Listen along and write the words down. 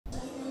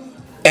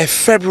A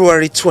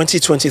February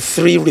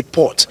 2023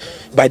 report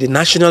by the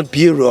National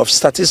Bureau of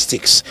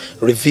Statistics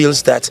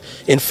reveals that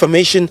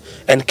information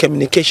and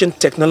communication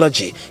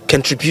technology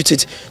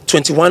contributed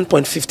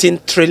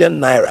 21.15 trillion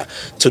naira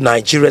to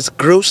Nigeria's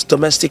gross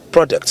domestic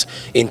product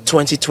in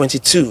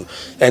 2022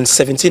 and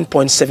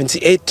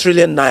 17.78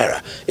 trillion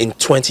naira in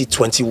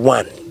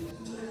 2021.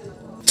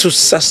 To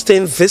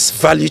sustain this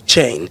value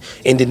chain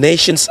in the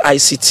nation's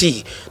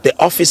ICT, the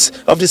Office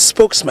of the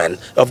Spokesman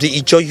of the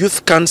Ijaw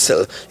Youth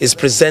Council is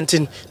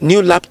presenting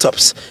new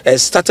laptops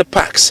as starter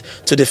packs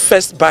to the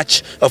first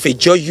batch of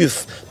Ijaw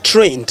youth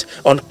trained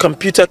on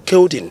computer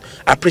coding,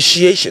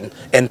 appreciation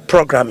and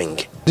programming.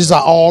 These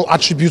are all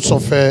attributes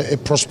of a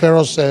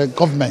prosperous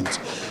government.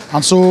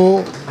 And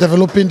so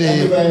developing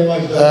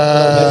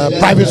the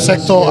private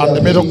sector and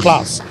the middle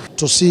class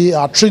to see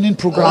our training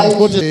programs,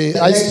 both the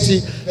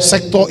ICT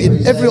sector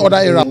in every other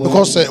area,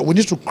 because we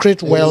need to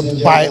create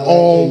wealth by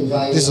all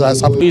this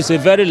that's happening. It's a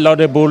very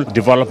laudable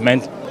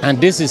development,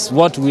 and this is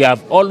what we have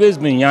always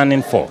been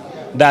yearning for,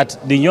 that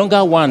the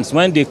younger ones,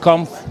 when they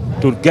come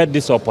to get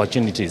these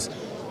opportunities,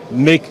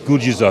 make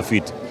good use of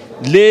it,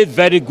 lay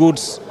very good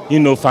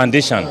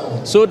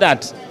foundation, so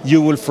that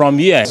you will from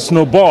here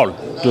snowball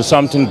to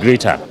something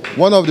greater.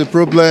 One of the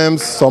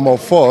problems some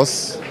of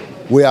us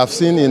we have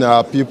seen in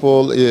our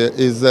people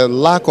is the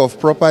lack of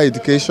proper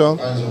education,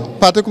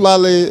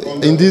 particularly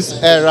in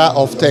this era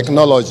of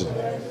technology.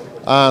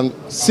 And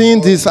seeing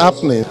this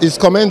happening is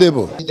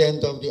commendable.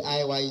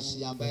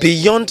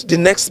 Beyond the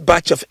next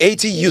batch of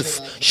 80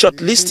 youth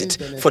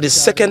shortlisted for the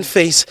second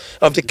phase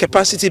of the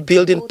capacity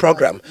building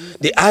program,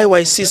 the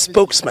IYC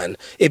spokesman,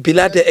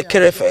 Ebilade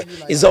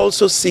Ekerefe, is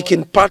also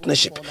seeking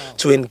partnership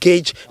to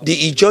engage the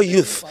Ijaw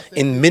youth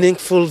in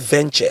meaningful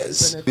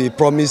ventures. We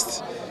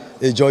promised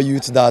Ijaw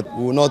youth that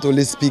we will not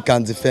only speak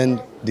and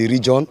defend the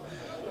region,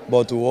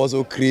 but we will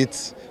also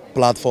create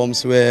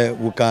platforms where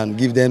we can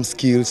give them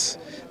skills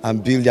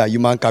and build their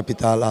human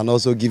capital and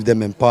also give them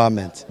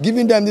empowerment.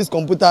 Giving them this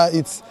computer,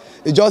 it's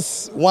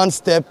just one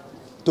step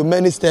to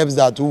many steps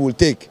that we will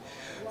take.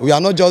 We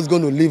are not just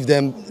going to leave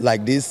them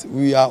like this.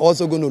 We are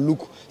also going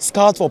to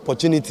scout for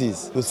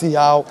opportunities to see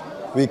how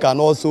we can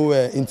also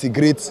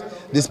integrate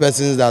these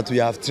persons that we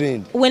have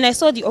trained. When I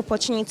saw the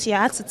opportunity,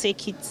 I had to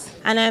take it.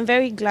 And I'm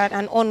very glad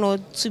and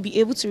honored to be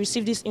able to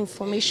receive this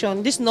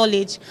information, this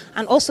knowledge,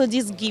 and also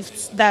these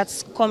gifts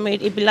that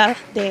Comrade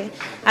Ebilade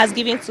has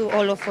given to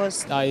all of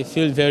us. I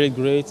feel very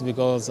great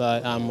because I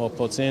am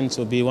opportune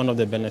to be one of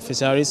the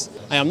beneficiaries.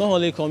 I am not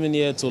only coming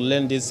here to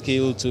learn this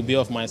skill to be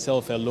of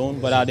myself alone,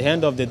 but at the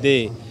end of the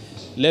day,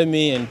 let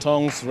me in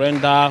tongues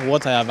render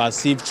what I have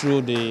achieved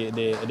through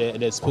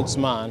the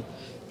spokesman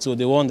to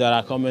the one that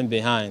are coming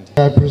behind.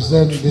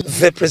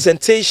 The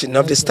presentation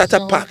of the starter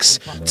packs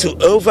to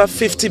over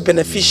 50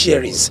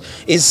 beneficiaries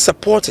is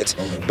supported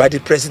by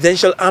the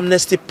Presidential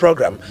Amnesty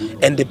Program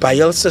and the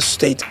Bayelsa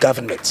State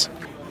Government.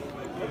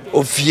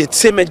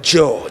 Ovieteme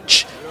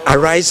George,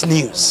 Arise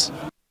News.